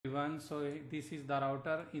everyone. So this is the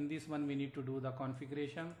router. In this one we need to do the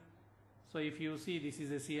configuration. So if you see, this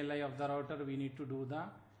is a CLI of the router, we need to do the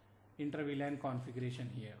inter VLAN configuration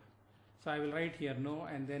here. So I will write here no,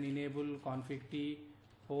 and then enable config T,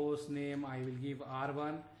 host name I will give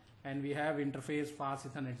R1, and we have interface fast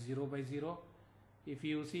Ethernet 0x0. If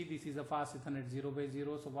you see, this is a fast Ethernet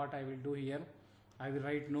 0x0. So what I will do here, I will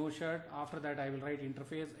write no shut. After that I will write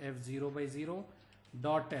interface F0x0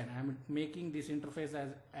 dot 10. I am making this interface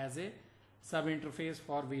as a sub interface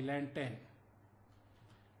for VLAN 10.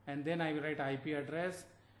 And then I will write IP address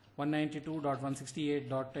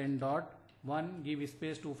 192.168.10.1, give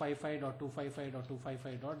space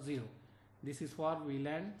 255.255.255.0. This is for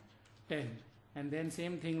VLAN 10. And then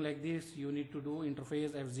same thing like this, you need to do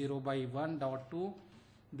interface F0x1.2.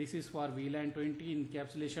 This is for VLAN 20,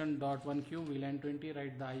 encapsulation .1q, VLAN 20,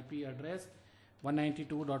 write the IP address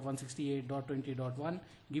 192.168.20.1,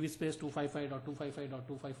 give space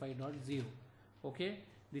 255.255.255.0. Okay,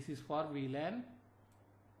 this is for VLAN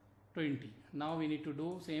 20. Now we need to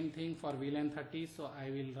do same thing for VLAN 30. So I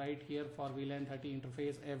will write here for VLAN 30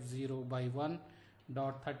 interface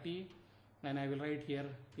F0x1.30, and I will write here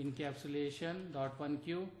encapsulation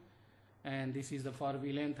 .1q, and this is the for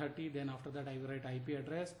VLAN 30. Then after that I will write IP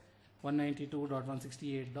address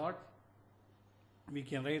 192.168. We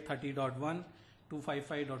can write 30.1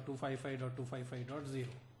 255.255.255.0.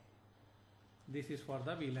 This is for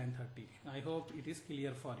the VLAN 30. I hope it is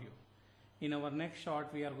clear for you. In our next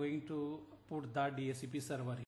shot we are going to put the DHCP server.